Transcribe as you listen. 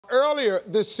Earlier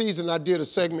this season, I did a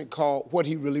segment called What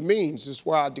He Really Means. It's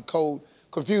where I decode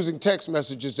confusing text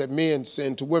messages that men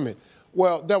send to women.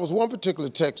 Well, there was one particular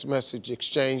text message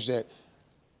exchange that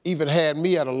even had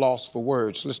me at a loss for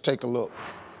words. Let's take a look.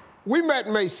 We met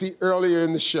Macy earlier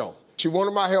in the show. She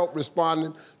wanted my help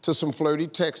responding to some flirty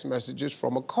text messages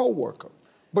from a coworker.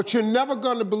 But you're never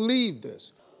gonna believe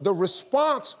this. The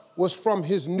response was from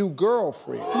his new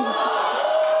girlfriend.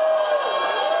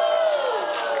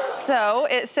 So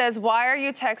it says, why are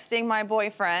you texting my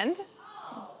boyfriend?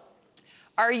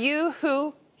 Are you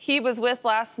who he was with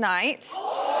last night?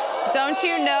 Don't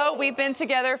you know we've been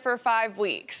together for 5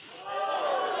 weeks?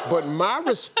 But my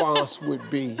response would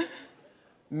be,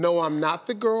 no, I'm not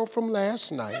the girl from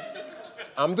last night.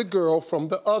 I'm the girl from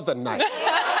the other night.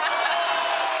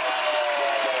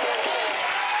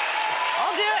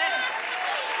 I'll do it.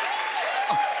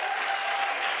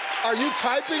 Are you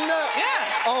typing that? Yeah.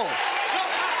 Oh,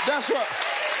 that's what.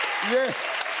 Yeah.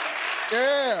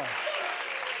 Yeah.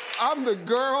 I'm the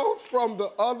girl from the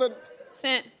other.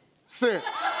 Sent.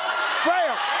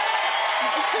 Bam!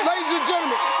 Ladies and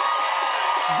gentlemen,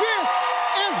 this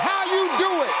is how you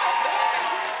do it.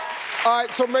 All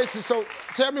right, so Macy, so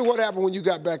tell me what happened when you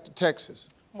got back to Texas.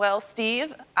 Well,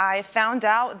 Steve, I found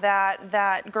out that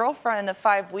that girlfriend of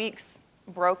 5 weeks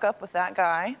broke up with that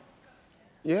guy.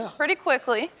 Yeah. Pretty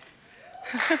quickly.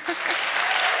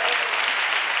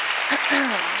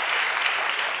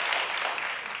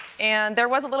 And there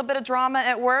was a little bit of drama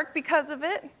at work because of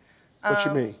it. What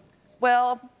you mean?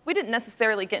 Well, we didn't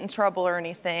necessarily get in trouble or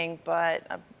anything,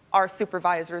 but our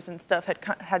supervisors and stuff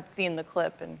had seen the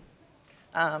clip and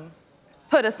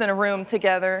put us in a room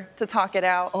together to talk it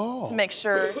out, to make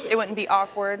sure it wouldn't be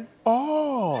awkward.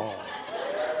 Oh.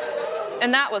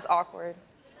 And that was awkward.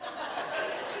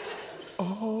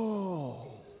 Oh.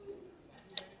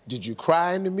 Did you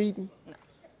cry in the meeting? No.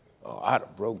 Oh, I'd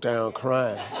have broke down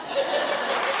crying.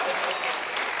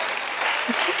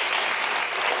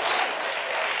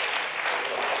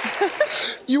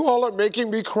 You all are making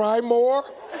me cry more?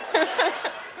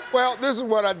 Well, this is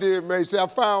what I did, Macy. I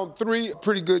found 3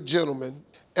 pretty good gentlemen,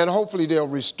 and hopefully they'll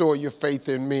restore your faith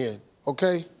in men,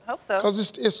 okay? I hope so. Because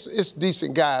it's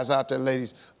decent guys out there,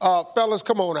 ladies. Fellas,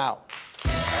 come on out.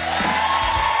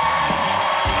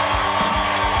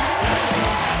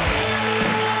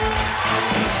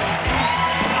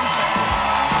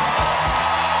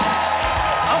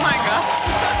 Oh, my gosh.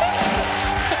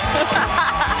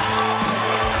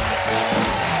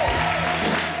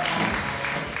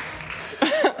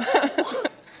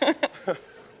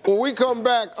 When we come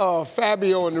back,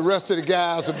 Fabio and the rest of the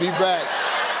guys will be back.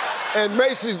 And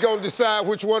Macy's gonna decide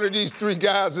which one of these 3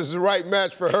 guys is the right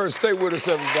match for her. Stay with us,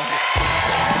 everybody.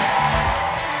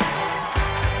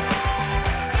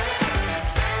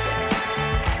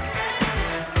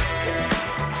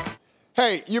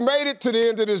 Hey, you made it to the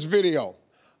end of this video.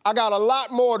 I got a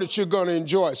lot more that you're gonna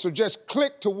enjoy, so just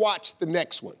click to watch the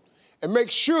next one. And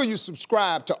make sure you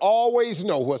subscribe to always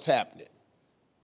know what's happening.